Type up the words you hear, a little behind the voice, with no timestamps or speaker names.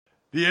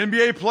The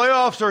NBA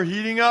playoffs are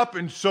heating up,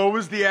 and so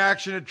is the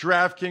action at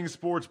DraftKings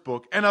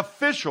Sportsbook, an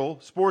official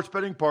sports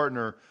betting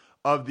partner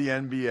of the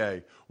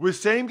NBA. With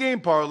same-game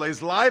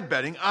parlays, live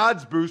betting,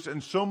 odds boosts,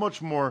 and so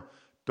much more,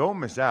 don't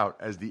miss out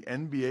as the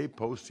NBA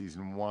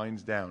postseason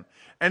winds down.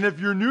 And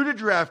if you're new to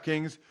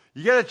DraftKings,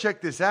 you got to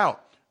check this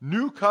out.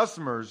 New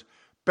customers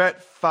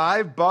bet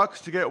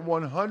 $5 to get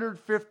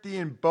 $150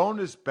 in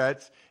bonus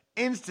bets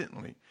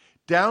instantly.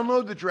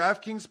 Download the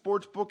DraftKings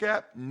Sportsbook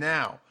app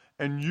now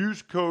and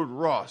use code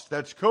ROSS.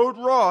 That's code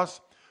ROSS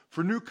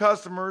for new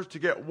customers to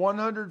get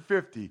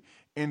 $150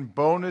 in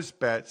bonus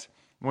bets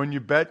when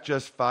you bet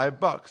just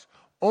 $5.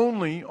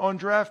 Only on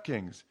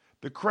DraftKings.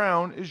 The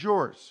crown is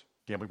yours.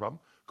 Gambling problem?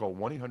 Call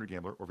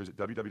 1-800-GAMBLER or visit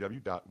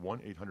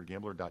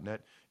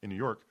www.1800gambler.net. In New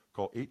York,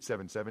 call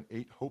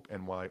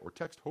 877-8-HOPE-NY or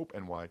text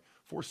HOPE-NY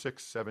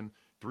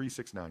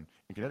 467-369.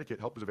 In Connecticut,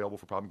 help is available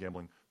for problem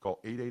gambling. Call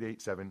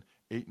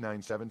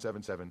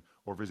 888-7-897-7777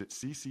 or visit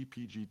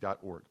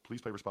ccpg.org. Please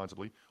play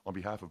responsibly on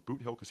behalf of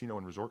Boot Hill Casino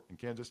and Resort in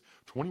Kansas.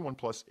 21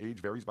 plus, age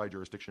varies by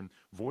jurisdiction.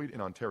 Void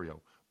in Ontario.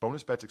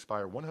 Bonus bets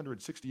expire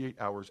 168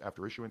 hours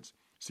after issuance.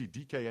 See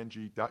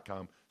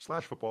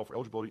dkng.com/football for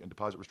eligibility and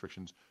deposit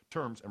restrictions,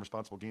 terms, and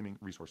responsible gaming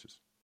resources.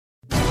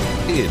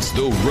 It's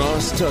the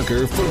Ross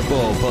Tucker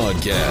Football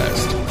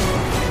Podcast.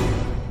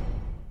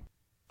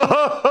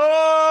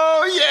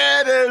 Oh,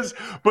 yeah, it is.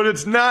 But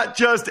it's not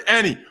just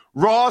any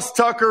Ross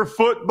Tucker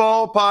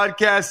Football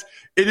Podcast.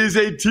 It is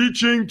a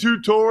teaching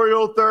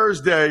tutorial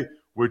Thursday,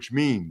 which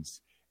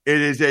means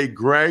it is a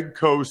Greg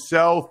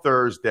Cosell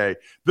Thursday.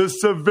 The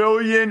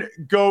civilian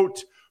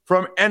GOAT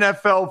from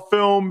NFL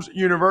Films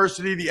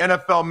University, the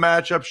NFL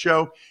matchup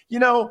show. You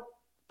know,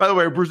 by the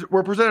way,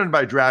 we're presented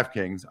by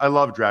DraftKings. I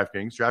love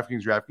DraftKings.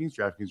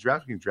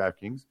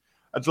 DraftKings.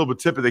 That's a little bit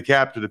tip of the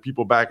cap to the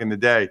people back in the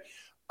day.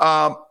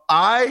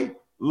 I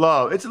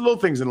love, it's the little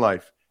things in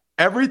life.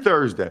 Every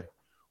Thursday,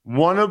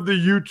 one of the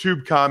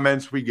YouTube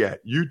comments we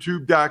get,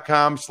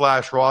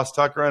 youtube.com/Ross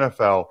Tucker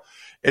NFL,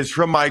 is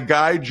from my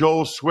guy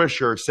Joel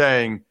Swisher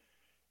saying,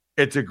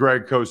 it's a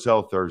Greg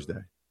Cosell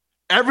Thursday.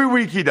 Every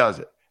week he does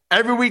it.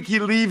 Every week he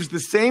leaves the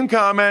same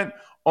comment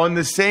on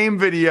the same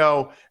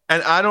video,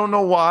 and I don't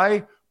know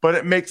why, but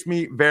it makes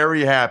me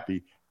very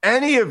happy.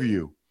 Any of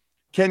you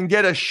can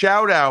get a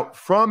shout out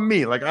from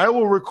me. Like, I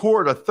will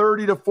record a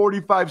 30 to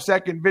 45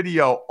 second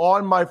video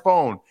on my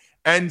phone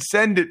and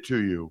send it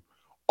to you.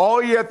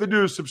 All you have to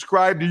do is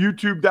subscribe to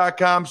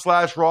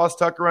youtube.com/Ross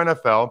Tucker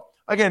NFL.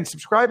 Again,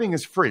 subscribing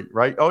is free,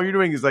 right? All you're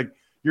doing is like,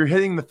 you're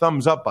hitting the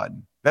thumbs up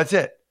button. That's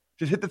it.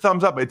 Just hit the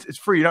thumbs up. It's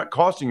free. You're not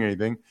costing you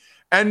anything.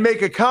 And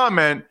make a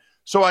comment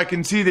so I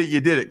can see that you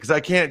did it, because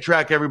I can't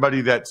track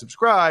everybody that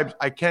subscribes.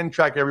 I can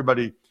track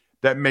everybody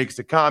that makes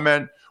a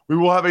comment. We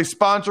will have a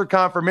sponsor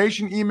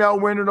confirmation email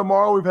winner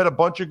tomorrow. We've had a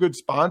bunch of good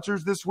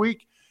sponsors this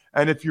week.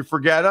 And if you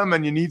forget them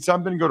and you need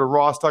something, go to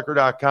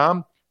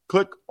rosstucker.com,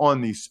 click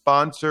on the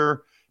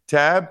sponsor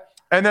tab.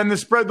 And then the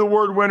spread the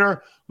word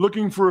winner,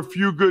 looking for a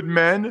few good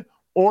men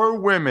or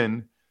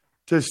women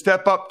to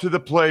step up to the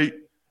plate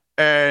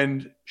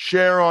and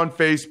share on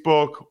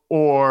Facebook,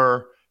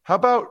 or how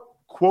about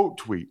quote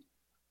tweet?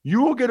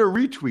 You will get a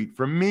retweet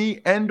from me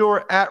and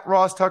or at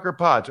Ross Tucker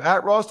Pod. So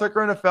at Ross Tucker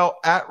NFL,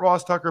 at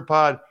Ross Tucker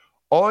Pod.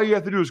 All you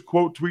have to do is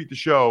quote tweet the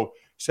show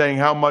saying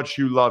how much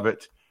you love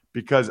it,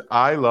 because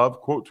I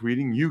love quote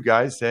tweeting you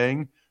guys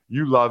saying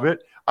you love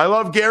it. I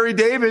love Gary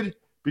David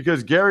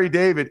because Gary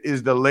David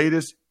is the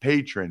latest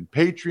patron.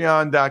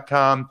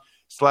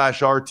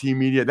 Patreon.com/RT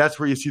Media. That's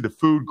where you see the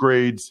food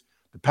grades,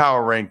 the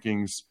power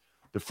rankings,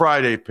 the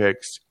Friday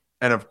picks,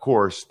 and of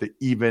course, the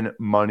even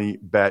money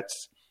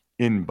bets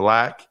in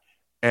black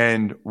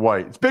and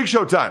white. It's Big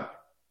Show time.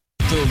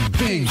 The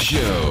Big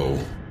Show.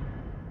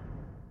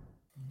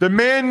 The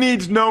man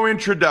needs no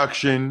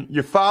introduction.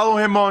 You follow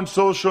him on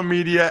social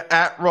media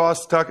at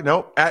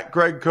at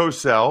Greg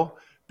Cosell,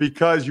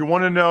 because you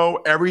want to know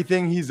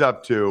everything he's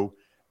up to.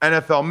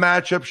 NFL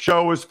matchup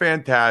show is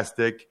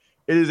fantastic.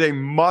 It is a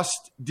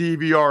must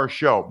DVR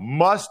show.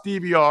 Must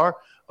DVR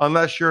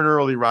unless you're an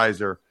early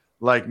riser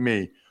like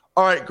me.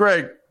 All right,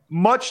 Greg,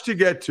 much to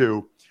get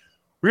to.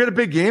 We got a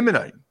big game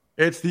tonight.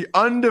 It's the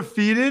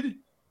undefeated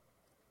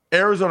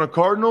Arizona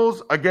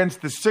Cardinals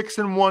against the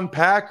 6-1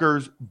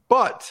 Packers,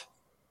 but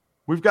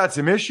we've got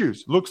some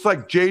issues. Looks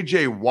like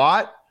J.J.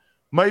 Watt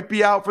might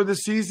be out for the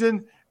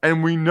season,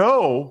 and we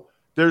know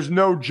there's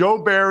no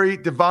Joe Barry,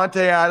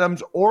 Devontae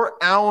Adams, or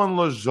Allen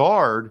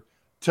Lazard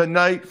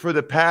tonight for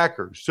the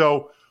Packers.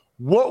 So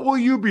what will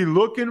you be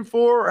looking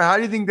for, or how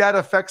do you think that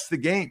affects the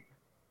game?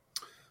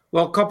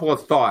 Well, a couple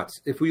of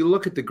thoughts. If we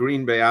look at the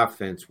Green Bay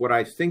offense, what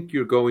I think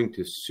you're going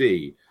to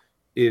see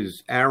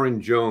is Aaron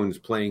Jones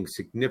playing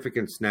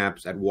significant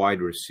snaps at wide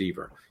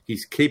receiver.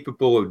 He's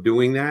capable of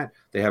doing that.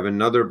 They have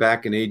another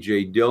back in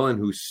A.J. Dillon,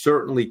 who's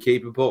certainly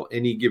capable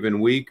any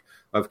given week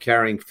of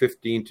carrying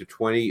 15 to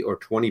 20 or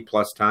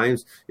 20-plus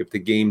times if the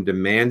game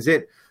demands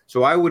it.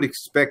 So I would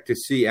expect to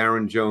see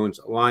Aaron Jones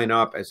line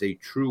up as a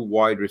true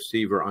wide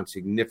receiver on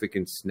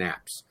significant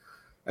snaps.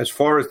 As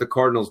far as the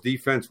Cardinals'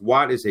 defense,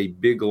 Watt is a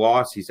big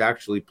loss. He's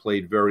actually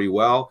played very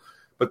well.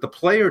 But the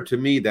player to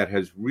me that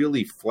has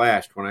really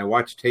flashed when I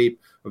watch tape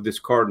of this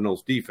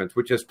Cardinals defense,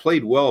 which has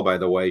played well, by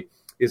the way,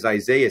 is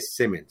Isaiah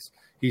Simmons.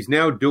 He's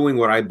now doing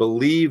what I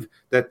believe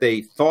that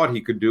they thought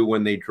he could do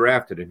when they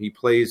drafted him. He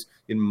plays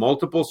in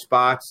multiple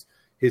spots.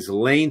 His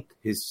length,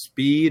 his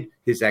speed,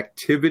 his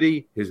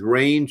activity, his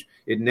range,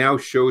 it now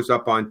shows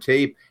up on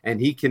tape,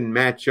 and he can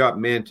match up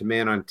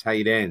man-to-man on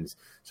tight ends.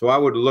 So I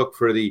would look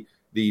for the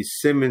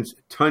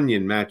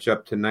Simmons-Tunyon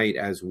matchup tonight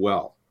as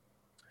well.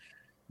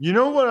 You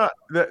know what?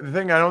 The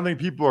thing I don't think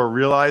people are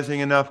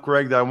realizing enough,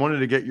 Greg, that I wanted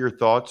to get your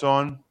thoughts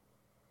on,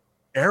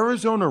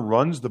 Arizona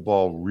runs the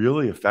ball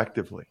really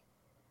effectively.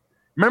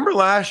 Remember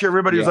last year,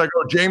 everybody was like,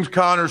 oh, James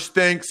Conner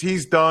stinks.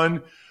 He's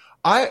done.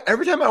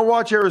 Every time I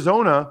watch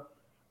Arizona,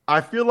 I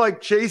feel like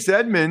Chase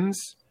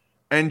Edmonds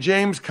and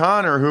James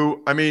Conner,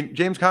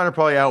 James Conner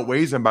probably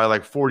outweighs him by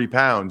like 40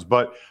 pounds,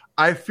 but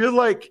I feel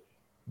like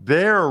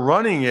they're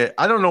running it.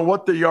 I don't know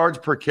what the yards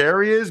per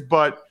carry is,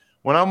 but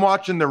when I'm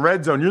watching the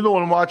red zone, you're the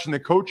one watching the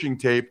coaching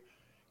tape.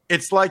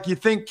 It's like you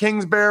think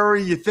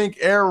Kingsbury, you think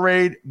Air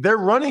Raid. They're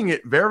running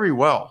it very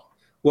well.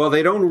 Well,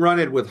 they don't run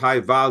it with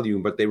high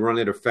volume, but they run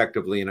it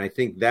effectively, and I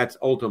think that's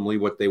ultimately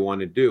what they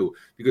want to do.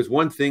 Because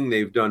one thing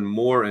they've done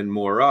more and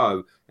more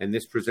of, and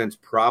this presents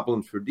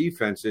problems for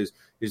defenses,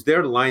 is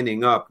they're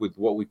lining up with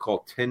what we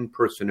call 10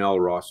 personnel,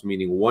 Ross,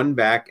 meaning one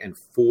back and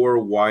 4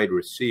 wide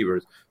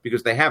receivers,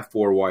 because they have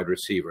 4 wide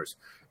receivers.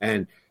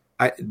 And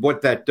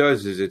what that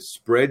does is it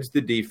spreads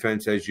the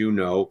defense, as you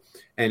know,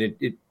 and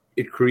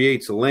it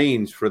creates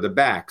lanes for the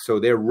back. So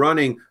they're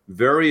running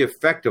very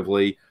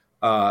effectively,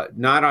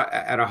 not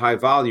at a high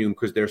volume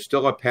because they're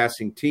still a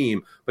passing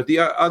team. But the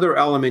other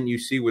element you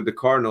see with the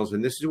Cardinals,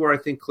 and this is where I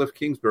think Cliff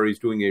Kingsbury is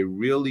doing a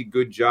really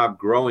good job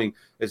growing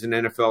as an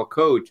NFL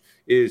coach,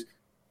 is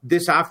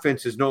this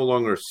offense is no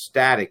longer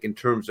static in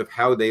terms of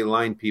how they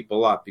line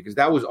people up, because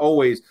that was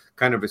always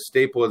kind of a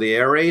staple of the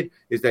air raid,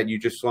 is that you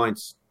just line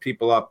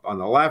people up on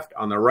the left,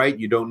 on the right,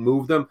 you don't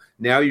move them.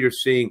 Now you're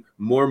seeing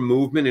more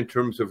movement in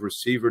terms of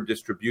receiver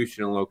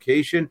distribution and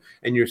location,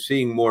 and you're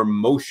seeing more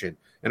motion.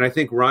 And I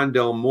think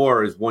Rondell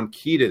Moore is one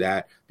key to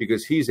that,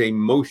 because he's a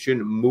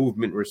motion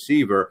movement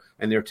receiver,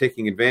 and they're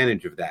taking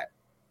advantage of that.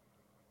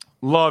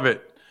 Love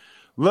it.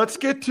 Let's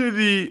get to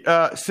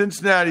the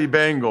Cincinnati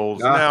Bengals.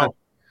 Now,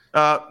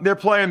 they're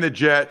playing the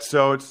Jets,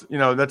 so it's,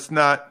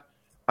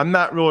 I'm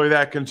not really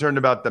that concerned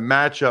about the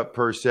matchup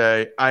per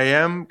se. I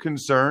am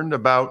concerned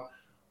about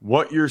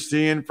what you're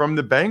seeing from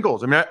the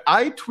Bengals. I mean,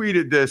 I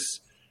tweeted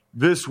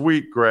this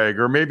week, Greg,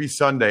 or maybe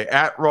Sunday,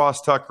 at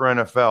Ross Tucker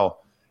NFL.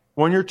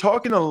 When you're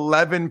talking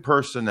 11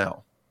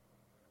 personnel,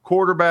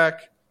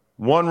 quarterback,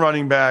 1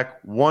 running back,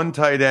 1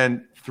 tight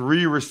end,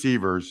 3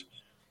 receivers,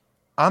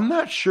 I'm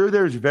not sure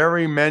there's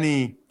very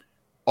many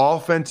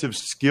offensive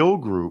skill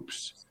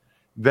groups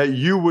that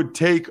you would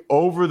take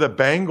over the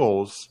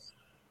Bengals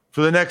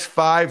for the next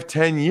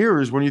 5-10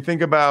 years. When you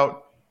think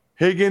about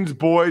Higgins,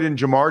 Boyd, and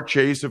Jamar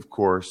Chase, of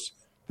course,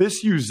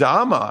 this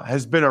Uzama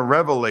has been a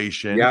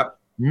revelation. Yep.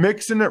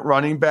 Mixon at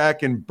running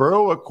back and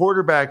Burrow at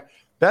quarterback.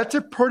 That's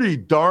a pretty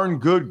darn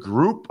good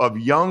group of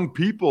young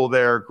people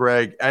there,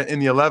 Greg, in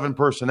the 11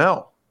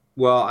 personnel.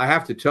 Well, I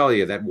have to tell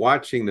you that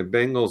watching the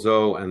Bengals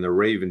O and the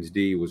Ravens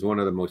D was one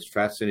of the most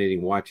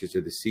fascinating watches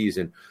of the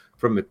season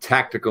from a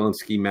tactical and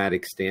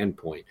schematic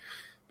standpoint.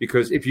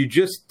 Because if you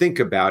just think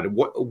about it,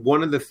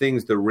 one of the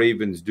things the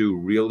Ravens do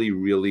really,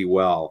 really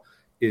well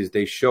is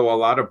they show a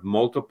lot of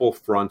multiple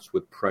fronts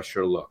with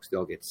pressure looks.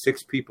 They'll get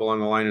 6 people on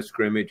the line of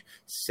scrimmage,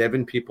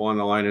 7 people on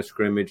the line of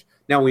scrimmage.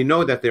 Now, we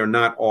know that they're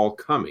not all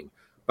coming,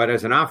 but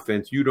as an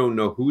offense, you don't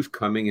know who's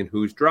coming and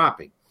who's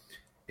dropping.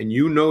 And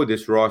you know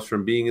this, Ross,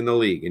 from being in the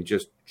league and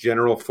just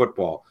general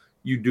football.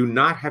 You do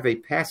not have a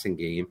passing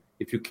game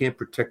if you can't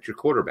protect your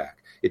quarterback.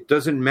 It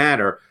doesn't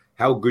matter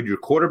how good your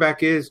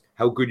quarterback is,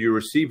 how good your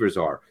receivers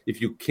are.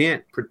 If you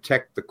can't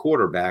protect the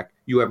quarterback,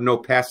 you have no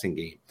passing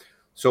game.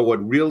 So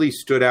what really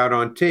stood out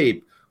on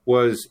tape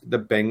was the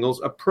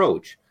Bengals'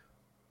 approach.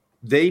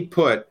 They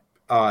put,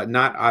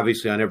 not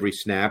obviously on every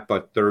snap,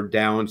 but third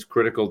downs,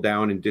 critical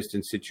down and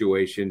distance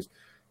situations,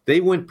 they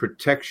went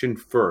protection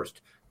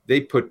first.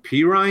 They put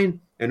Pirine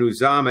and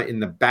Uzama in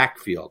the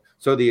backfield.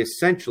 So they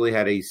essentially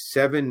had a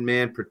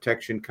 7-man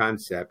protection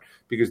concept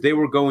because they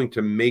were going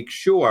to make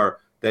sure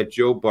that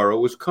Joe Burrow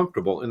was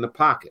comfortable in the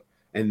pocket.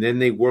 And then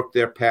they worked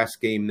their pass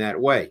game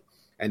that way.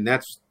 And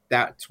that's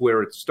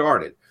where it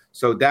started.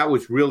 So that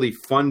was really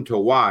fun to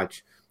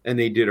watch. And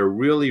they did a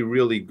really,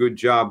 really good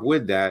job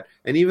with that.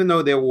 And even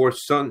though there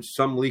was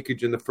some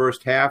leakage in the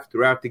first half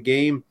throughout the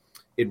game,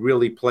 it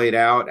really played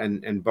out.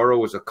 And Burrow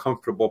was a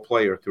comfortable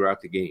player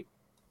throughout the game.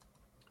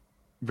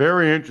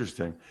 Very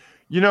interesting.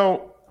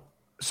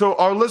 So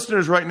our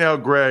listeners right now,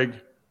 Greg,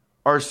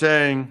 are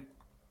saying,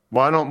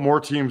 why don't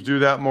more teams do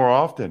that more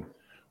often?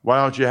 Why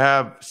don't you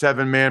have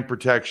 7-man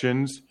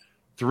protections,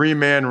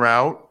 3-man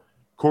route,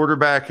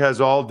 quarterback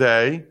has all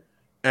day,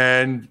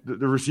 and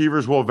the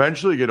receivers will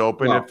eventually get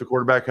open if the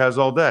quarterback has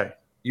all day?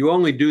 You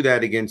only do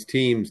that against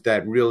teams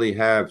that really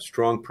have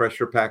strong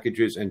pressure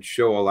packages and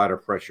show a lot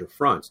of pressure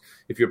fronts.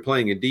 If you're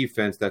playing a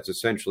defense that's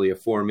essentially a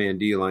 4-man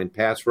D-line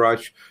pass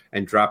rush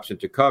and drops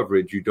into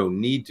coverage, you don't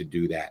need to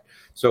do that.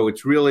 So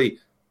it's really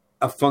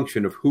a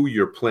function of who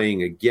you're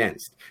playing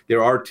against.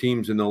 There are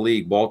teams in the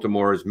league,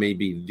 Baltimore is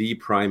maybe the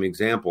prime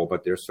example,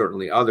 but there's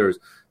certainly others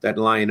that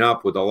line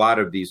up with a lot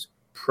of these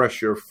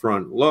pressure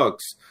front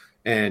looks,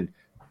 and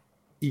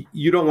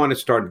you don't want to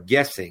start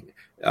guessing.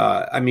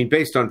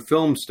 Based on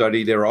film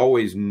study, there are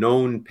always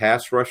known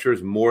pass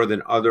rushers more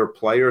than other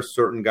players.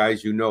 Certain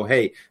guys,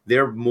 hey,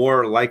 they're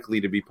more likely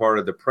to be part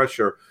of the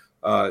pressure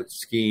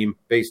scheme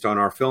based on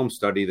our film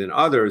study than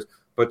others.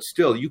 But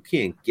still, you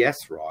can't guess,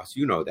 Ross.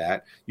 You know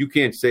that. You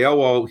can't say, oh,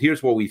 well,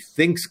 here's what we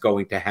think's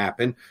going to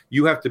happen.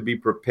 You have to be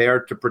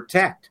prepared to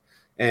protect.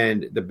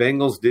 And the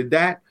Bengals did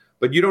that.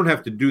 But you don't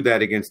have to do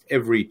that against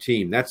every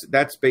team.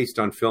 That's based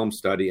on film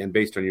study and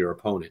based on your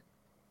opponent.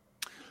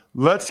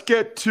 Let's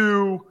get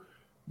to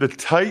the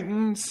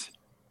Titans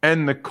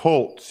and the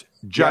Colts.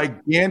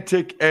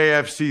 Gigantic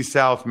AFC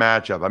South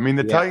matchup. I mean,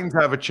 the Titans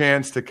have a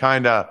chance to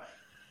kind of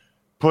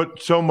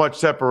put so much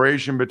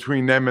separation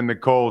between them and the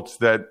Colts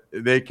that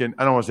they can,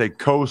 I don't want to say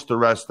coast the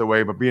rest of the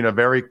way, but be in a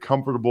very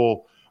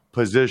comfortable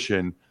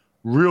position.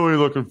 Really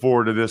looking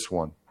forward to this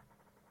one.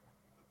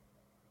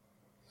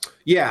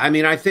 Yeah,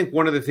 I think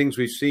one of the things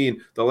we've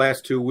seen the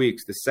last 2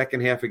 weeks, the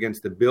second half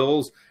against the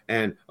Bills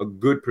and a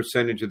good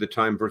percentage of the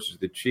time versus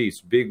the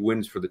Chiefs, big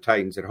wins for the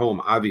Titans at home,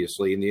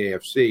 obviously, in the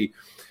AFC,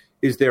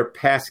 is their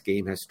pass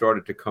game has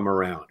started to come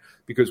around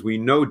because we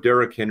know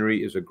Derrick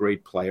Henry is a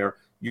great player.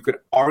 You could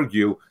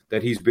argue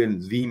that he's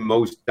been the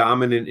most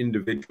dominant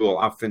individual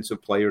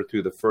offensive player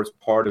through the first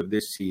part of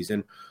this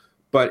season,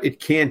 but it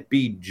can't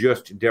be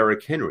just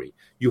Derrick Henry.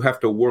 You have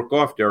to work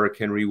off Derrick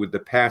Henry with the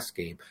pass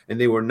game, and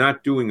they were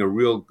not doing a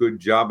real good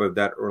job of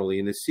that early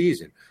in the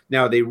season.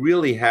 Now, they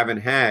really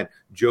haven't had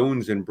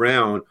Jones and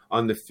Brown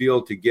on the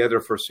field together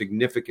for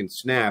significant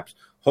snaps.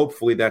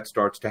 Hopefully that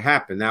starts to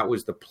happen. That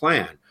was the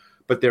plan.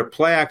 But their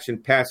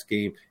play-action pass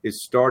game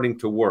is starting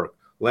to work.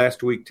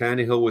 Last week,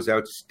 Tannehill was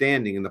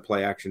outstanding in the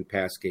play-action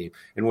pass game.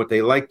 And what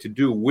they like to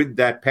do with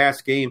that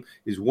pass game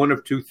is one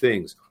of two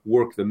things: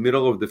 work the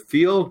middle of the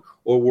field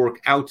or work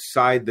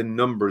outside the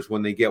numbers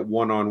when they get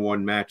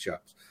one-on-one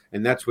matchups.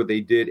 And that's what they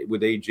did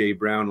with A.J.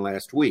 Brown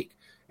last week.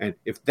 And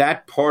if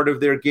that part of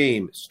their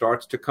game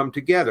starts to come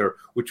together,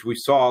 which we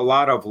saw a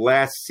lot of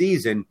last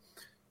season,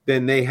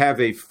 then they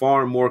have a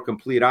far more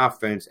complete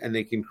offense and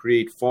they can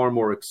create far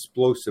more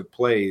explosive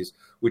plays,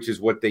 which is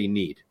what they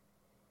need.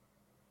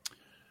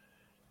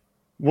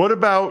 What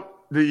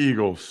about the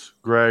Eagles,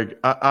 Greg?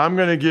 I'm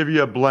going to give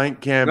you a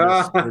blank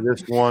canvas for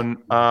this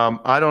one.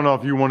 I don't know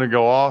if you want to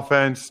go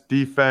offense,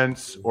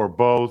 defense, or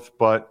both,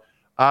 but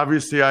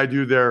obviously I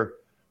do their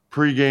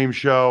pregame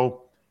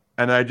show,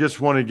 and I just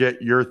want to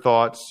get your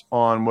thoughts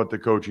on what the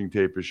coaching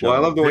tape is showing.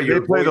 Well, I love the way they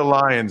play the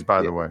Lions,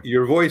 by the way.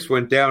 Your voice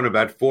went down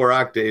about 4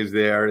 octaves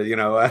there.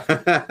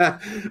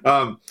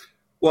 Well,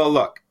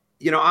 look,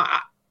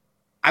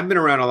 I've been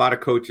around a lot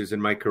of coaches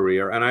in my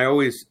career, and I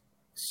always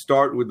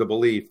start with the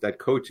belief that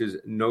coaches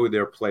know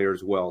their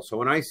players well. So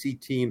when I see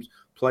teams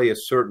play a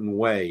certain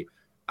way,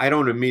 I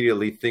don't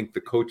immediately think the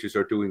coaches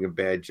are doing a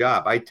bad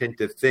job. I tend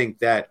to think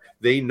that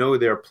they know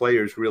their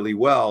players really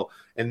well,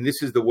 and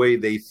this is the way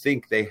they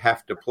think they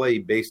have to play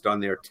based on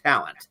their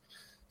talent.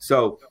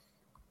 So,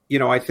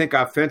 I think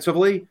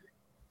offensively,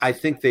 I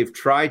think they've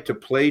tried to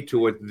play to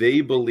what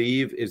they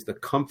believe is the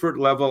comfort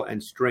level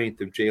and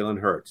strength of Jalen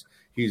Hurts.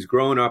 He's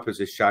grown up as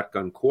a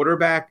shotgun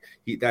quarterback.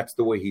 That's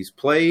the way he's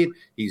played.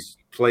 He's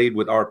played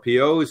with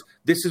RPOs.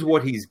 This is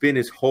what he's been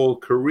his whole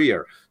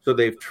career. So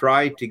they've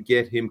tried to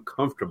get him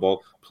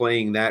comfortable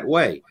playing that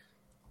way.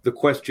 The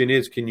question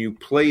is, can you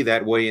play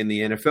that way in the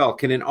NFL?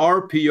 Can an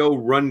RPO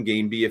run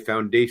game be a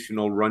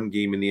foundational run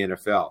game in the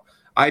NFL?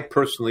 I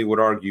personally would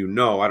argue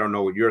no. I don't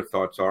know what your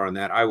thoughts are on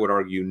that. I would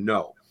argue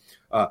no.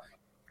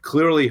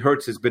 Clearly,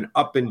 Hurts has been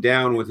up and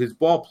down with his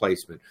ball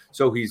placement.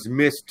 So he's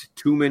missed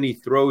too many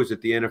throws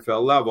at the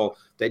NFL level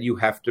that you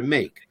have to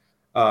make.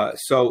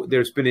 So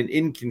there's been an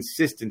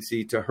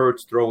inconsistency to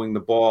Hurts throwing the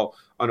ball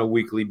on a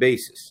weekly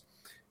basis.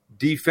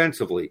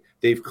 Defensively,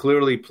 they've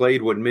clearly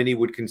played what many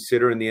would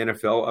consider in the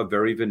NFL a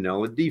very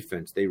vanilla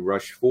defense. They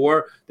rush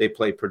 4, they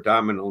play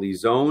predominantly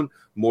zone,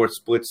 more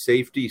split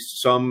safety,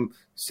 some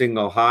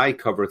single high,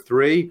 cover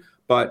 3.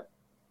 But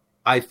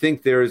I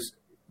think there's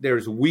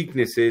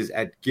weaknesses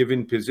at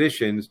given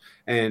positions,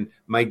 and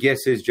my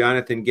guess is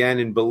Jonathan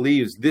Gannon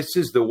believes this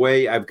is the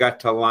way I've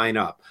got to line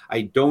up.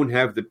 I don't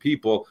have the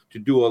people to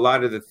do a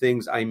lot of the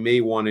things I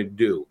may want to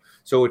do.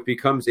 So it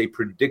becomes a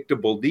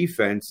predictable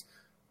defense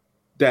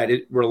that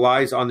it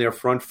relies on their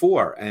front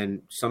 4,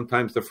 and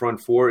sometimes the front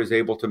 4 is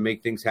able to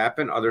make things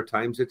happen, other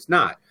times it's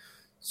not.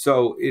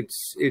 So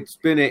it's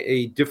been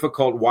a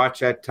difficult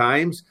watch at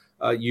times.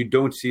 You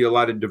don't see a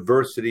lot of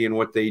diversity in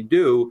what they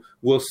do.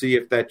 We'll see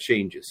if that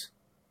changes.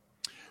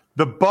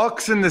 The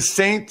Bucs and the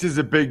Saints is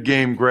a big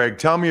game, Greg.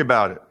 Tell me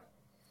about it.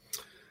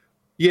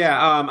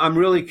 Yeah, I'm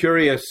really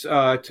curious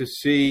to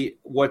see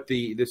what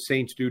the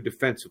Saints do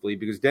defensively,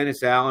 because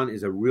Dennis Allen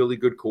is a really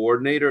good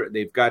coordinator.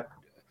 They've got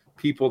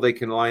people they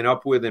can line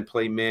up with and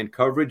play man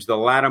coverage. The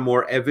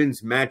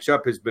Lattimore-Evans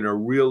matchup has been a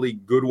really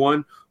good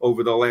one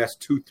over the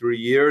last 2-3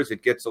 years.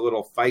 It gets a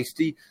little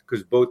feisty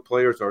because both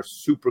players are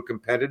super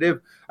competitive.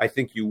 I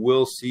think you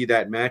will see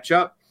that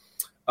matchup.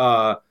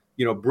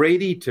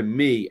 Brady, to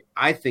me,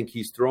 I think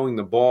he's throwing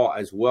the ball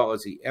as well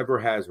as he ever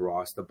has,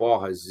 Ross. The ball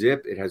has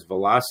zip. It has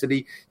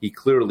velocity. He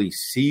clearly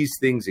sees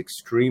things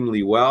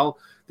extremely well.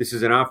 This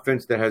is an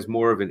offense that has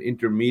more of an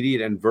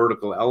intermediate and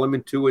vertical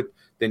element to it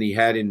than he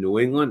had in New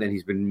England, and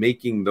he's been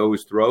making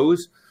those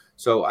throws.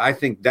 So I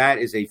think that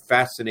is a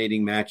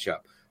fascinating matchup.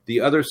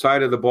 The other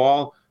side of the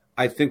ball,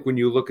 I think when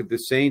you look at the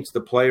Saints,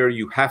 the player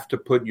you have to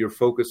put your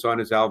focus on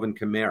is Alvin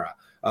Kamara,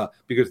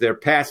 because their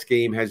pass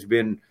game has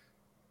been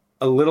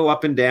a little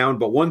up and down.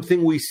 But one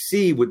thing we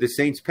see with the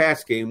Saints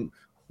pass game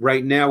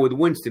right now with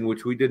Winston,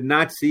 which we did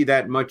not see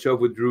that much of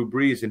with Drew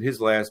Brees in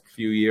his last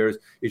few years,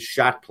 is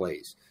shot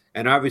plays.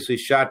 And obviously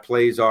shot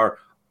plays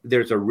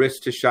there's a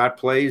risk to shot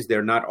plays.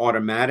 They're not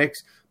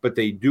automatics, but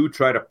they do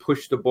try to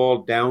push the ball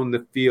down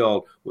the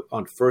field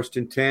on 1st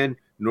and 10,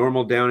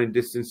 normal down and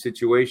distance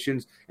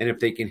situations. And if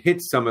they can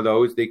hit some of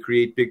those, they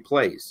create big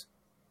plays.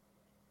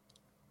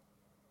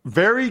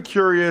 Very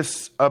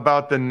curious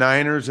about the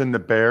Niners and the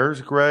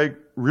Bears, Greg,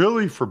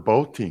 really for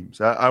both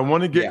teams. I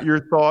want to get your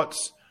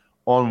thoughts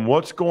on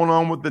what's going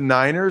on with the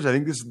Niners. I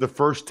think this is the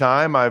first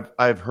time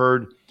I've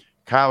heard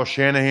Kyle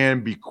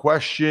Shanahan be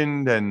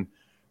questioned, and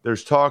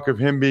there's talk of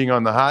him being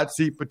on the hot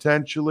seat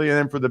potentially. And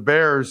then for the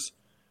Bears,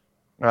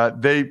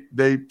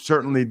 they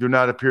certainly do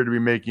not appear to be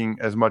making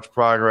as much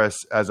progress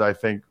as I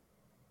think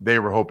they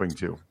were hoping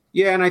to.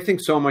 Yeah, and I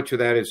think so much of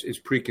that is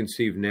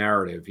preconceived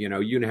narrative. You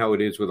know how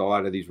it is with a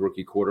lot of these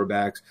rookie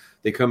quarterbacks.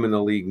 They come in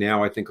the league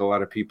now. I think a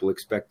lot of people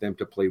expect them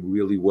to play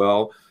really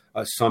well.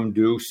 Some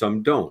do,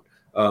 some don't.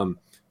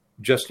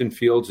 Justin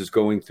Fields is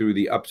going through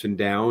the ups and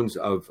downs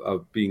of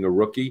being a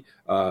rookie.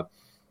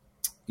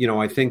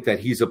 I think that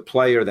he's a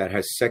player that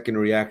has second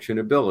reaction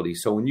ability.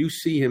 So when you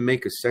see him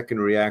make a second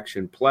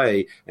reaction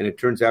play and it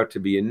turns out to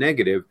be a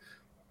negative,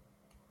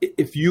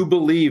 if you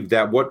believe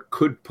that what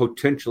could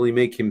potentially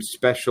make him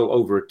special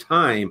over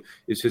time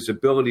is his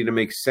ability to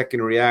make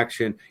second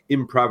reaction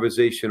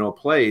improvisational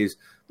plays,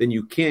 then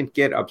you can't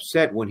get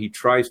upset when he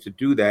tries to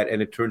do that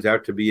and it turns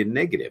out to be a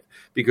negative,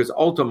 because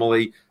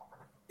ultimately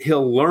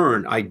he'll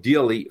learn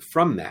ideally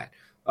from that.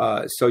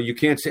 So you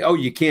can't say, oh,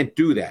 you can't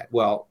do that.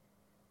 Well,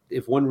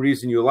 if one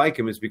reason you like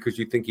him is because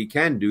you think he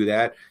can do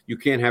that, you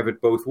can't have it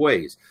both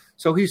ways.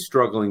 So he's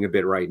struggling a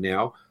bit right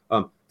now.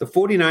 The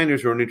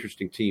 49ers are an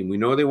interesting team. We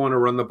know they want to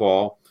run the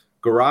ball.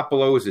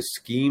 Garoppolo is a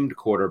schemed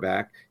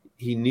quarterback.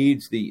 He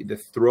needs the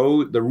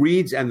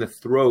reads and the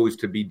throws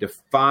to be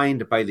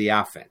defined by the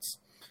offense.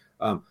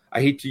 I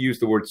hate to use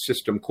the word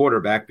system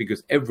quarterback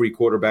because every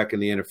quarterback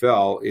in the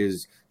NFL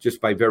is, just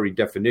by very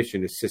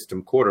definition, a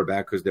system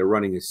quarterback because they're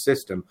running a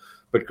system.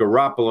 But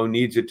Garoppolo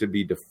needs it to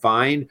be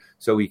defined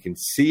so he can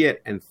see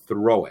it and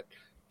throw it.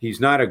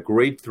 He's not a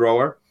great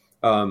thrower.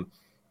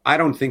 I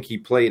don't think he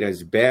played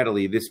as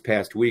badly this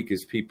past week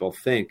as people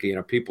think.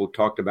 People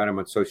talked about him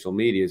on social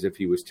media as if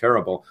he was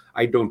terrible.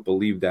 I don't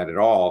believe that at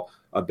all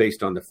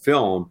based on the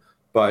film.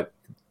 But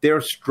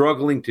they're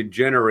struggling to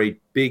generate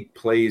big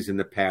plays in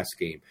the pass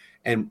game.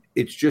 And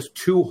it's just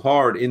too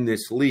hard in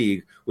this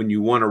league when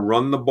you want to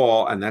run the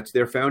ball, and that's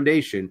their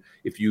foundation.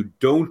 If you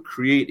don't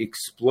create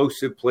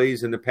explosive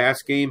plays in the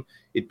pass game,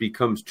 it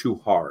becomes too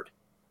hard.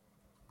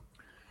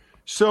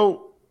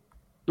 So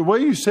the way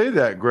you say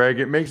that, Greg,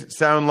 it makes it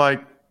sound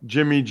like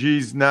Jimmy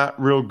G's not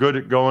real good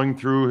at going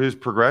through his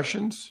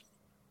progressions,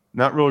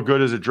 not real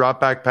good as a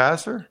drop-back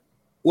passer?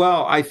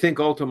 Well, I think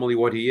ultimately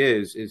what he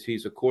is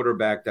he's a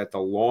quarterback that the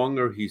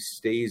longer he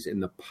stays in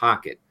the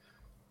pocket,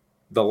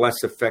 the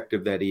less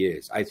effective that he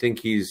is. I think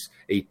he's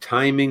a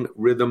timing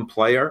rhythm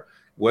player,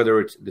 whether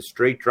it's the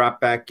straight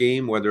drop back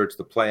game, whether it's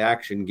the play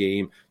action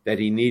game, that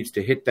he needs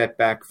to hit that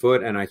back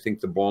foot, and I think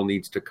the ball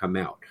needs to come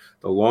out.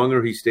 The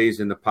longer he stays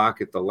in the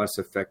pocket, the less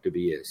effective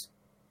he is.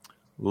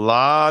 A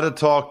lot of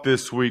talk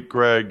this week,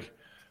 Greg,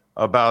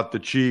 about the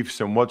Chiefs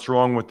and what's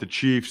wrong with the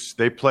Chiefs.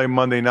 They play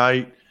Monday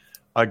night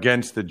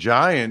against the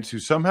Giants, who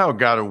somehow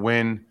got a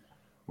win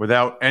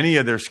without any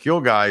of their skill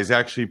guys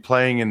actually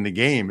playing in the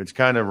game. It's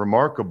kind of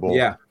remarkable.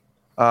 Yeah.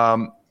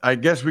 I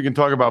guess we can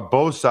talk about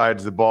both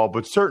sides of the ball,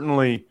 but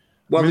certainly,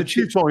 the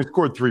Chiefs only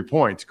scored 3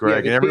 points,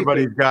 Greg, and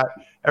everybody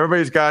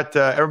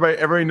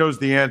knows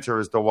the answer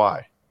as to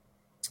why.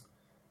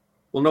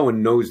 Well, no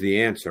one knows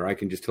the answer. I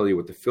can just tell you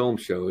what the film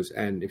shows.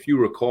 And if you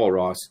recall,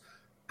 Ross,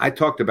 I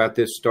talked about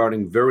this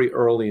starting very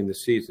early in the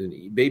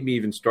season, maybe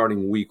even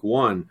starting week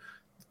one.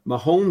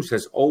 Mahomes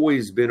has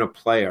always been a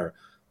player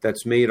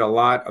that's made a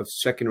lot of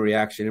second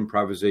reaction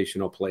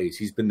improvisational plays.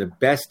 He's been the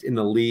best in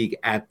the league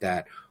at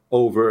that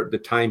over the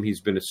time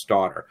he's been a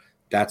starter.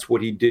 That's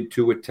what he did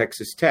too at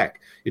Texas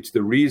Tech. It's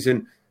the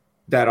reason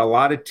that a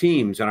lot of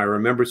teams, and I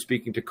remember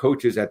speaking to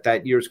coaches at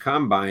that year's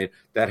combine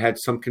that had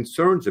some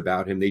concerns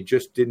about him. They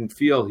just didn't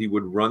feel he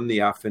would run the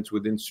offense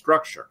within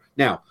structure.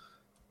 Now,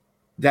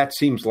 that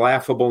seems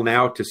laughable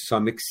now to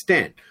some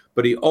extent,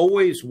 but he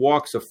always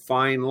walks a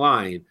fine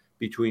line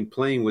between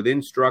playing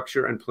within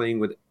structure and playing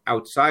with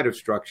outside of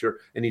structure.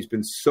 And he's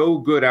been so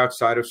good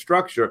outside of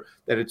structure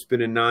that it's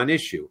been a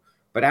non-issue.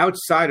 But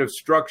outside of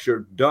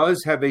structure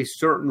does have a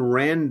certain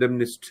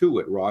randomness to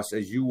it, Ross,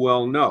 as you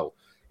well know.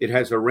 It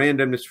has a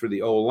randomness for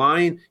the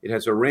O-line. It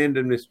has a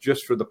randomness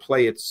just for the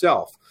play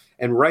itself.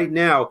 And right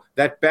now,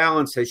 that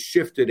balance has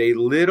shifted a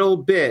little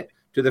bit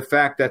to the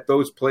fact that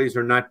those plays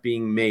are not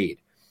being made.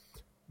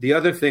 The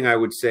other thing I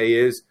would say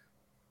is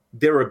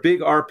they're a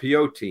big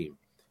RPO team.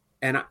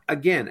 And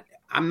again,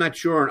 I'm not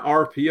sure an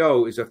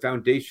RPO is a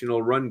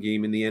foundational run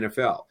game in the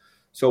NFL.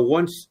 So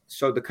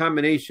the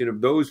combination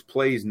of those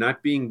plays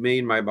not being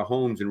made by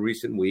Mahomes in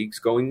recent weeks,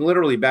 going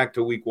literally back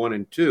to week 1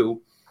 and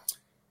 2,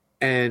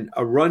 and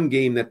a run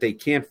game that they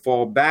can't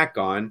fall back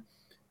on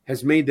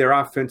has made their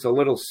offense a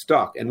little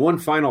stuck. And one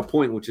final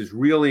point, which is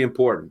really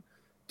important.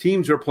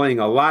 Teams are playing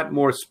a lot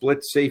more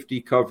split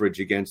safety coverage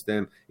against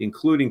them,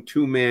 including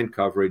two-man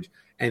coverage,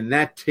 and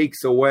that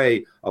takes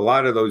away a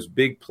lot of those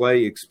big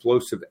play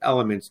explosive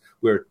elements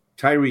where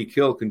Tyreek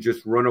Hill can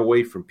just run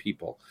away from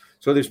people.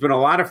 So there's been a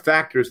lot of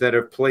factors that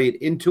have played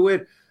into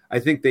it. I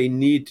think they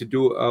need to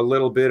do a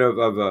little bit of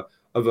a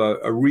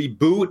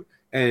reboot,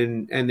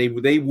 and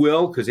they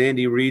will, because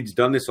Andy Reid's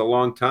done this a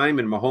long time,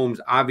 and Mahomes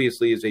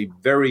obviously is a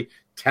very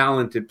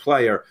talented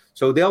player.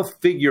 So they'll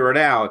figure it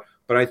out,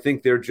 but I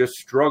think they're just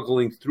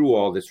struggling through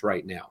all this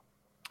right now.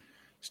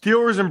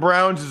 Steelers and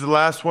Browns is the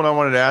last one I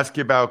wanted to ask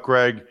you about,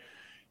 Greg.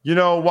 You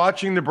know,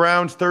 watching the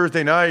Browns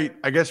Thursday night,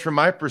 I guess from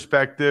my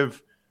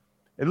perspective,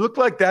 it looked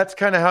like that's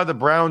kind of how the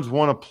Browns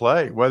want to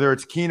play, whether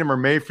it's Keenum or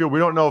Mayfield. We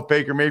don't know if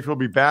Baker Mayfield will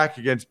be back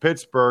against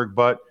Pittsburgh,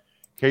 but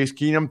Case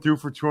Keenum threw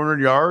for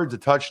 200 yards, a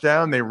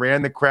touchdown. They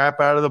ran the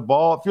crap out of the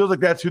ball. It feels like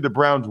that's who the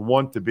Browns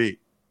want to be.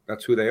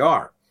 That's who they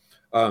are.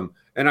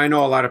 And I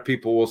know a lot of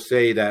people will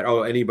say that,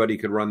 anybody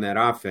could run that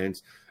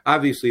offense.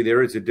 Obviously,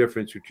 there is a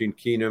difference between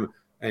Keenum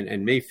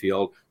and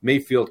Mayfield.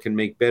 Mayfield can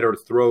make better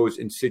throws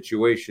in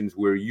situations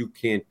where you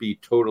can't be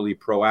totally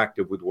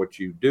proactive with what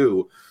you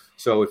do.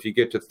 So if you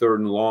get to 3rd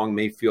and long,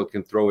 Mayfield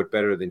can throw it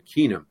better than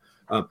Keenum.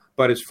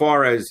 But as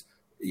far as,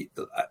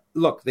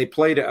 look, they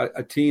played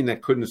a team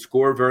that couldn't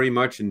score very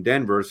much in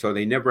Denver, so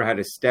they never had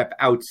to step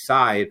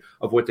outside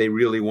of what they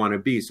really want to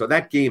be. So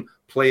that game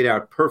played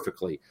out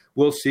perfectly.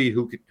 We'll see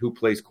who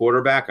plays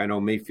quarterback. I know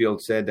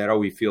Mayfield said that,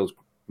 he feels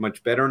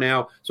much better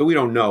now. So we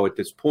don't know at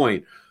this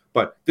point.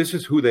 But this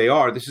is who they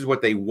are. This is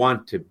what they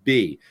want to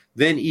be.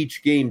 Then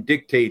each game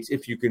dictates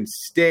if you can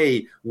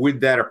stay with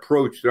that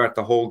approach throughout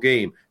the whole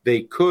game.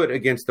 They could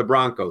against the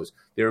Broncos.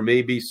 There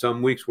may be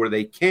some weeks where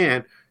they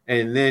can't,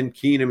 and then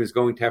Keenum is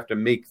going to have to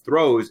make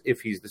throws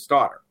if he's the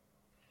starter.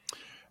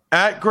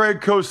 At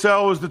Greg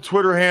Cosell is the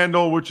Twitter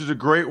handle, which is a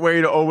great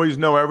way to always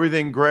know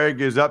everything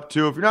Greg is up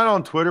to. If you're not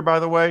on Twitter, by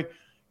the way,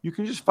 you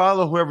can just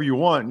follow whoever you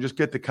want and just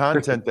get the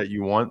content that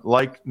you want,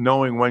 like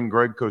knowing when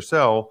Greg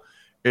Cosell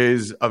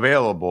is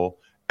available.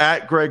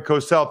 At Greg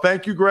Cosell.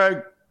 Thank you,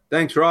 Greg.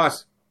 Thanks,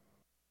 Ross.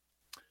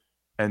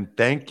 And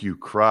thank you,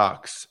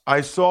 Crocs.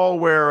 I saw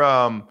where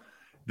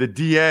the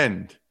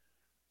D-end,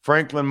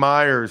 Franklin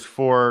Myers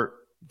for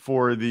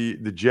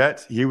the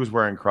Jets, he was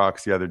wearing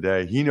Crocs the other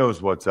day. He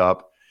knows what's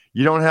up.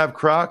 You don't have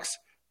Crocs?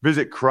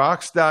 Visit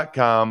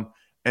crocs.com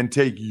and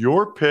take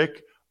your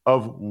pick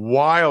of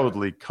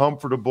wildly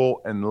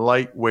comfortable and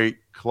lightweight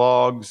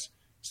clogs,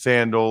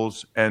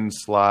 sandals, and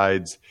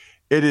slides.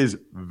 It is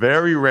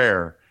very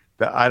rare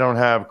that I don't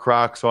have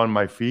Crocs on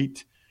my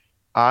feet.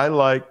 I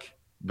like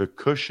the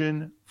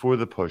cushion for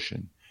the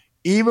pushing.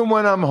 Even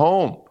when I'm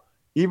home,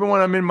 even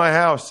when I'm in my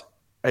house,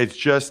 it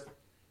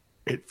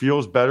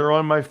feels better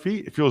on my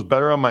feet. It feels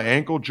better on my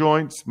ankle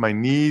joints, my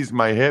knees,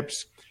 my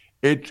hips.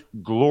 It's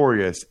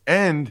glorious.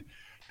 And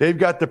they've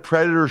got the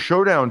Predator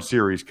Showdown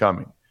series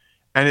coming.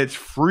 And it's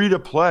free to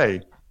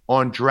play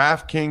on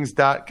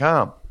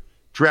DraftKings.com.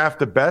 Draft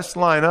the best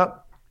lineup,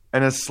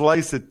 and a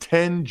slice of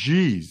 10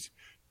 G's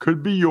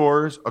could be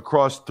yours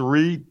across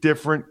 3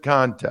 different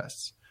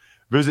contests.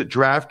 Visit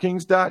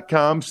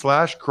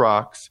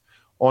DraftKings.com/Crocs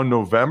on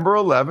November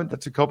 11th,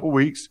 that's a couple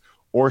weeks,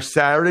 or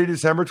Saturday,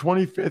 December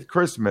 25th,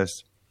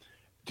 Christmas,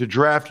 to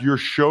draft your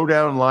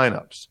showdown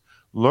lineups.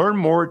 Learn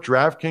more at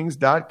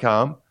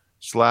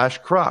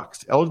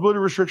DraftKings.com/Crocs. Eligibility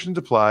restrictions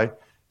apply.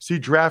 See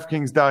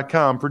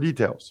DraftKings.com for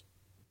details.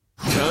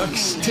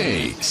 Tuck's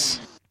Takes.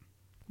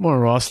 More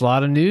Ross, a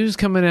lot of news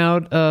coming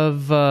out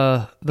of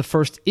the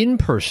first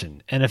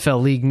in-person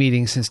NFL League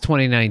meeting since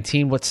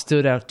 2019. What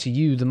stood out to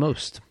you the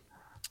most?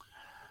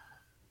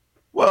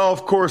 Well,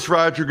 of course,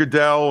 Roger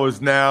Goodell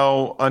is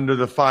now under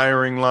the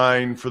firing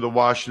line for the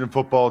Washington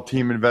football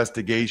team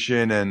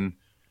investigation, and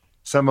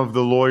some of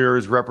the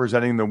lawyers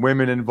representing the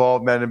women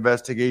involved in that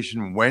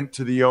investigation went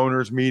to the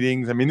owners'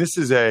 meetings. I mean, this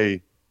is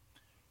a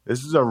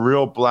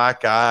real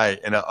black eye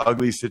and an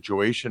ugly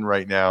situation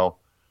right now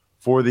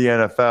for the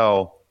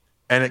NFL.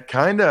 And it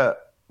kind of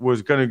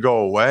was going to go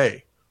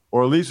away,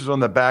 or at least was on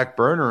the back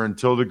burner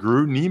until the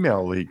Gruden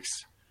email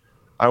leaks.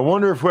 I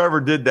wonder if whoever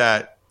did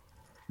that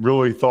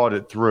really thought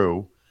it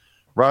through.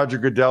 Roger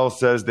Goodell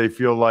says they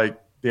feel like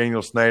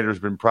Daniel Snyder's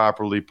been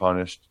properly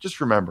punished.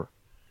 Just remember,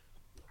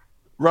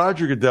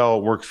 Roger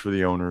Goodell works for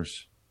the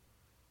owners.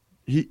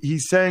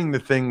 He's saying the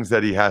things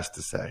that he has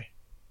to say,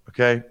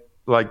 okay?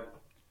 Like,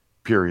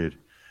 period.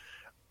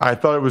 I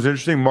thought it was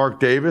interesting, Mark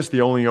Davis,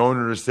 the only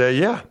owner to say,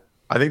 yeah,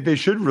 I think they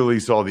should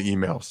release all the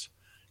emails.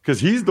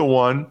 Because he's the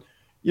one,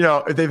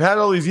 if they've had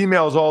all these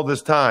emails all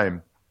this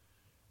time,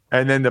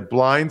 and then the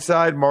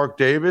blindside Mark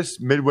Davis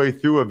midway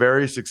through a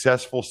very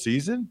successful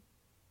season,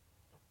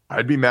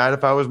 I'd be mad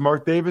if I was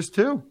Mark Davis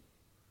too.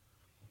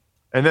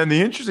 And then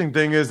the interesting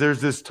thing is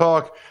there's this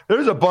talk.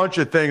 There's a bunch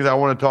of things I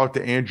want to talk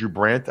to Andrew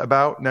Brandt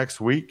about next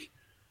week.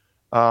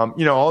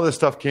 All this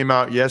stuff came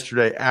out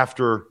yesterday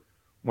after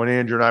when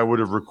Andrew and I would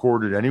have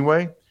recorded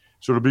anyway.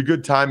 So it'll be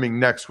good timing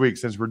next week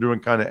since we're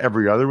doing kind of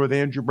every other with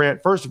Andrew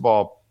Brandt. First of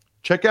all,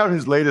 check out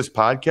his latest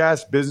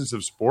podcast, Business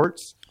of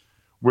Sports,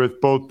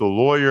 with both the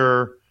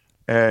lawyer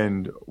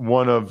and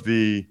one of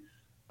the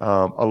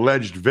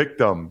alleged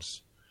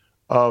victims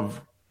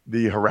of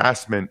the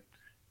harassment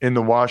in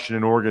the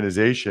Washington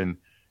organization.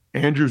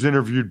 Andrew's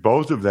interviewed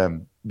both of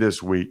them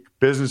this week.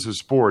 Business of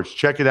Sports.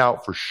 Check it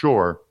out for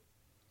sure.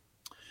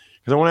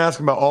 Because I want to ask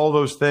him about all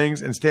those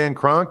things. And Stan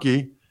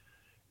Kroenke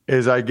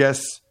is, I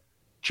guess,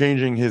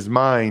 changing his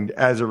mind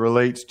as it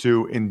relates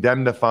to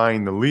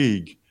indemnifying the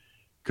league,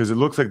 because it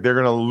looks like they're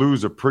going to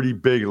lose a pretty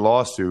big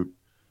lawsuit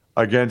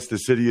against the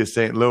city of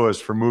St. Louis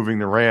for moving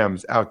the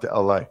Rams out to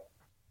L.A.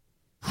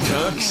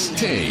 Tux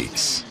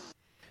Takes.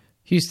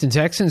 Houston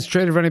Texans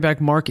traded running back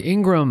Mark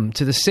Ingram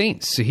to the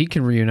Saints so he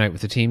can reunite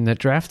with the team that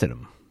drafted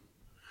him.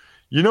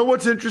 You know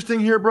what's interesting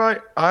here, Brian?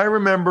 I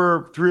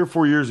remember 3 or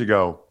 4 years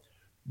ago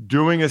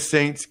doing a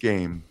Saints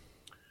game.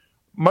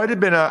 I might have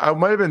been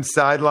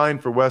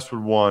sidelined for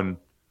Westwood One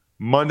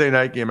Monday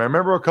night game. I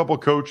remember a couple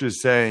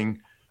coaches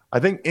saying, I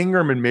think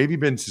Ingram had maybe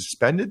been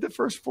suspended the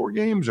first 4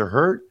 games or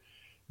hurt.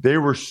 They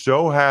were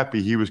so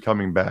happy he was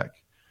coming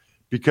back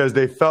because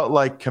they felt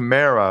like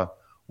Kamara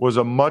was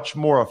a much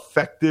more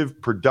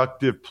effective,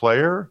 productive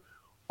player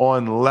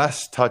on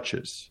less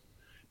touches.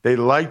 They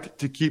liked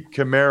to keep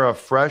Kamara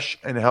fresh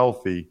and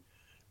healthy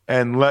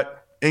and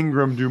let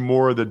Ingram do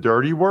more of the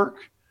dirty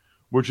work,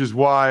 which is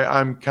why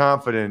I'm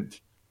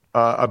confident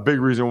a big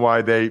reason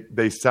why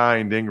they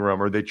signed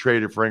Ingram or they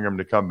traded for Ingram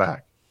to come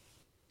back.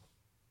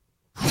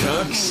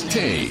 Tux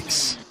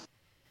Takes.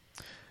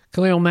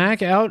 Khalil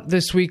Mack out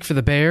this week for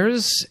the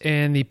Bears,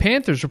 and the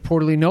Panthers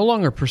reportedly no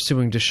longer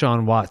pursuing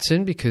Deshaun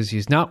Watson because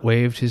he's not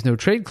waived his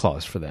no-trade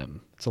clause for them.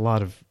 It's a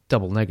lot of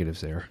double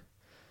negatives there.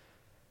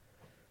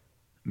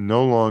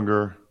 No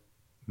longer,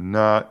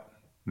 not,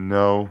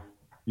 no.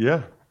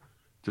 Yeah.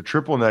 It's a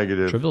triple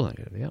negative. Triple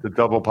negative, yeah. It's a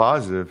double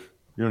positive.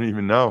 You don't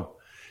even know.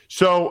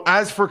 So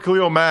as for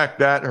Khalil Mack,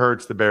 that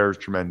hurts the Bears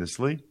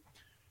tremendously.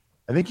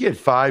 I think he had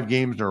 5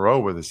 games in a row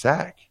with a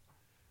sack.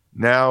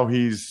 Now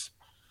he's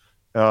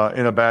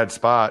in a bad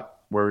spot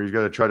where he's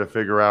got to try to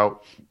figure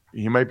out.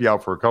 He might be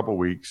out for a couple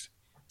weeks.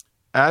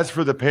 As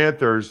for the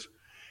Panthers,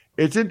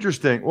 it's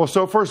interesting. Well,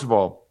 so first of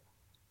all,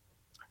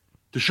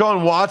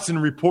 Deshaun Watson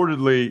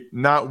reportedly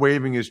not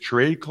waiving his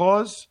trade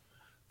clause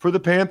for the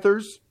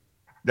Panthers.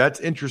 That's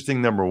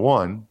interesting, number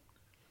one.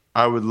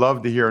 I would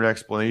love to hear an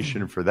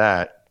explanation for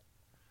that.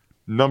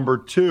 Number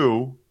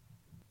two,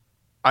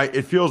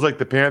 it feels like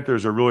the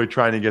Panthers are really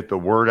trying to get the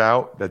word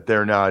out that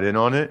they're not in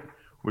on it,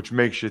 which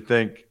makes you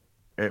think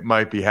it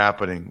might be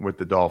happening with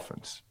the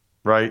Dolphins,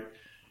 right?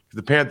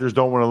 The Panthers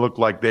don't want to look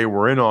like they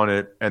were in on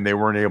it and they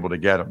weren't able to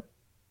get them.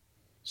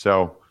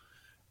 So,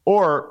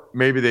 or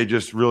maybe they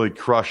just really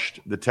crushed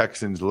the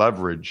Texans'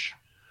 leverage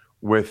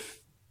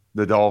with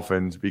the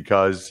Dolphins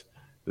because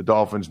the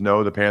Dolphins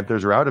know the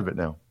Panthers are out of it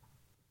now.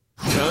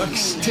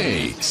 Tux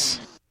Takes.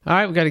 All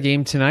right, we got a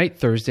game tonight,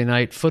 Thursday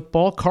night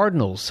football.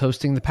 Cardinals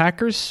hosting the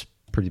Packers.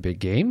 Pretty big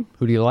game.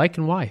 Who do you like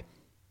and why?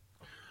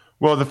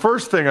 Well, the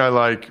first thing I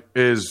like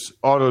is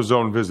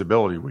AutoZone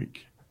Visibility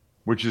Week,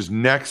 which is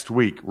next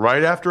week,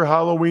 right after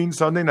Halloween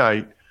Sunday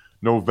night,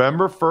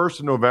 November 1st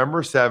and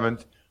November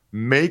 7th.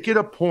 Make it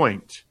a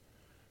point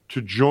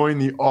to join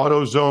the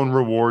AutoZone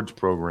Rewards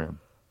program.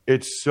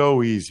 It's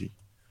so easy.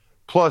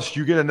 Plus,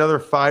 you get another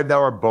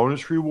 $5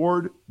 bonus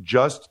reward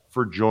just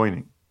for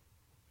joining.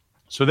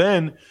 So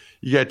then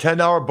you get a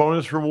 $10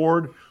 bonus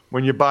reward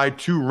when you buy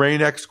 2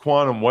 Rain-X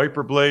Quantum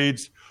wiper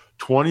blades,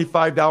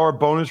 $25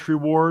 bonus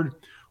reward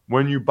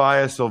when you buy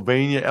a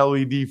Sylvania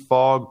LED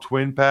fog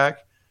twin pack.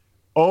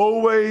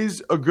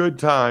 Always a good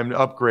time to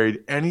upgrade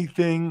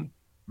anything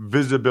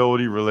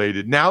visibility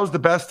related. Now's the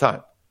best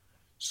time.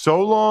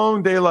 So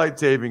long daylight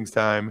savings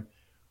time.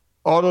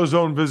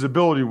 AutoZone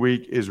Visibility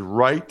Week is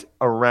right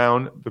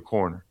around the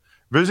corner.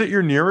 Visit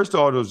your nearest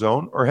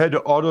AutoZone or head to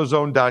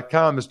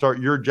AutoZone.com to start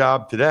your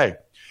job today.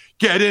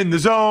 Get in the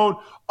zone,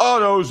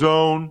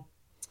 AutoZone.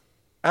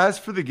 As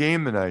for the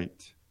game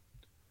tonight,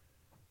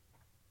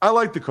 I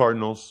like the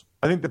Cardinals.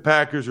 I think the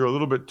Packers are a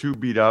little bit too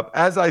beat up.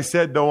 As I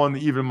said, though, on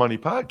the Even Money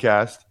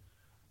podcast,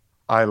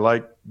 I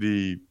like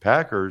the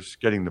Packers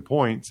getting the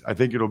points. I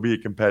think it'll be a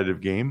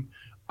competitive game.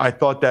 I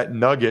thought that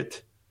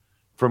nugget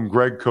from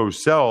Greg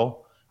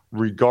Cosell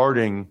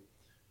regarding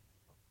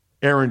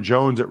Aaron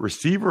Jones at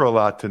receiver a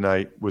lot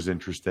tonight was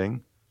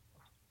interesting.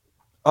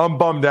 I'm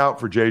bummed out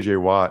for J.J.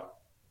 Watt.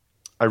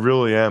 I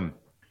really am.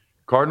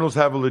 Cardinals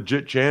have a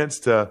legit chance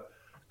to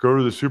go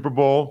to the Super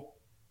Bowl.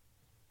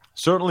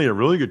 Certainly a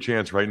really good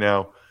chance right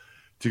now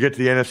to get to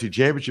the NFC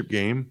Championship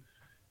game.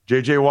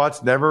 J.J.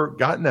 Watt's never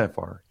gotten that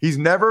far. He's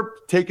never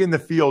taken the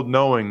field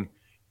knowing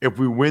if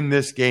we win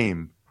this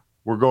game,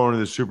 we're going to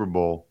the Super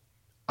Bowl.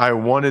 I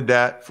wanted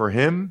that for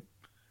him.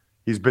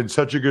 He's been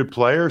such a good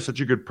player, such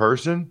a good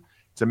person.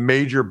 It's a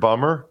major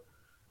bummer.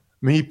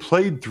 I mean, he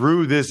played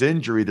through this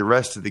injury the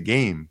rest of the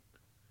game.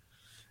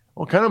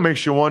 Well, it kind of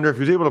makes you wonder if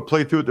he was able to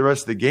play through it the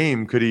rest of the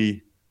game, could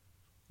he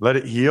let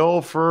it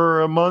heal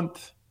for a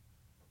month?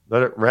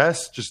 Let it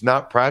rest? Just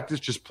not practice?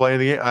 Just play in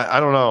the game? I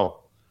don't know.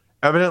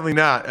 Evidently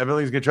not.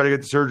 Evidently he's going to try to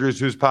get the surgery as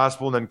soon as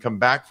possible and then come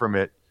back from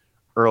it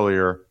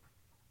earlier.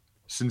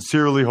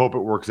 Sincerely hope it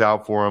works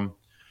out for him.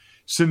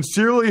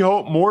 Sincerely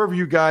hope more of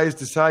you guys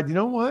decide, you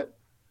know what?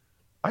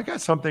 I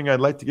got something I'd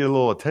like to get a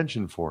little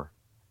attention for.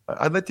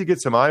 I'd like to get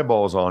some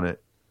eyeballs on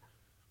it.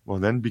 Well,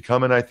 then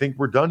become an I Think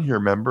We're Done Here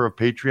member of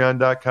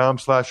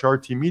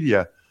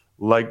patreon.com/RTmedia,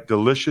 like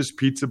Delicious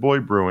Pizza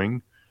Boy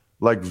Brewing,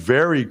 like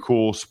very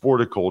cool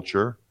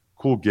Sporticulture,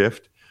 cool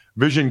gift,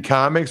 Vision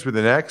Comics with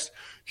an X,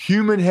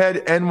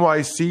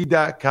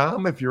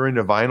 HumanHeadNYC.com if you're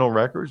into vinyl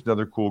records,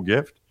 another cool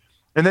gift,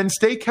 and then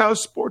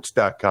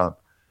SteakhouseSports.com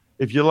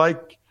if you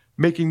like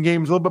making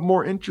games a little bit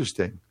more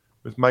interesting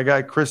with my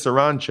guy Chris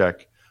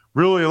Aronchek.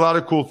 Really a lot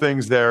of cool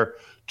things there.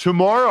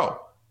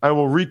 Tomorrow, I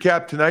will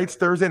recap tonight's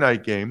Thursday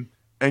night game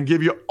and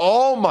give you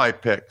all my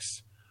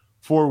picks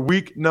for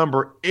week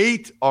number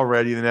 8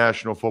 already in the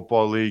National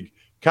Football League.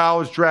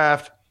 College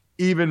draft,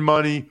 even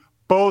money,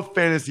 both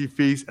fantasy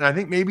feasts, and I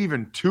think maybe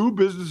even 2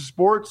 business of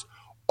sports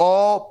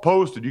all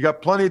posted. You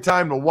got plenty of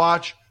time to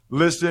watch,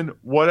 listen,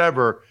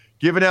 whatever.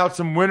 Giving out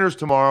some winners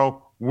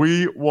tomorrow.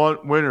 We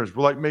want winners.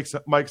 We're like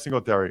Mike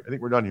Singletary. I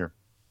think we're done here.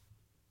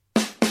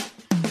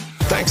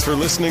 Thanks for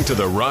listening to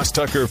the Ross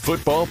Tucker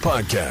Football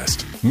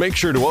Podcast. Make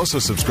sure to also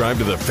subscribe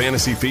to the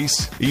Fantasy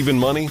Feasts, Even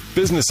Money,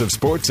 Business of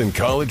Sports, and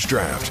College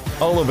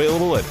Draft. All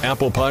available at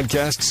Apple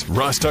Podcasts,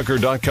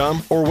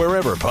 rosstucker.com, or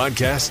wherever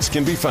podcasts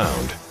can be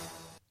found.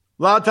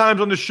 A lot of times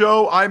on the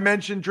show, I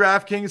mentioned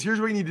DraftKings. Here's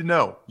what you need to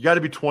know. You got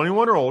to be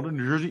 21 or older,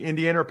 New Jersey,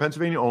 Indiana, or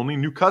Pennsylvania only.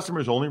 New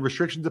customers only.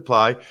 Restrictions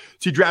apply.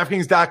 See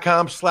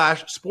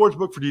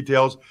DraftKings.com/sportsbook for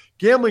details.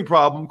 Gambling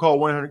problem, call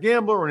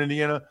 1-800-GAMBLER, or in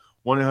Indiana,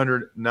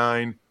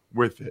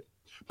 1-800-9-WITH-IT.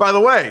 By the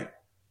way,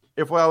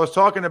 if what I was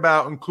talking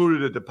about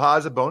included a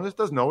deposit bonus,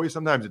 doesn't always,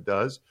 sometimes it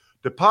does.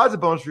 Deposit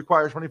bonus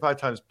requires 25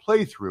 times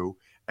playthrough,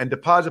 and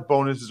deposit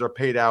bonuses are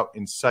paid out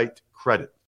in site credit.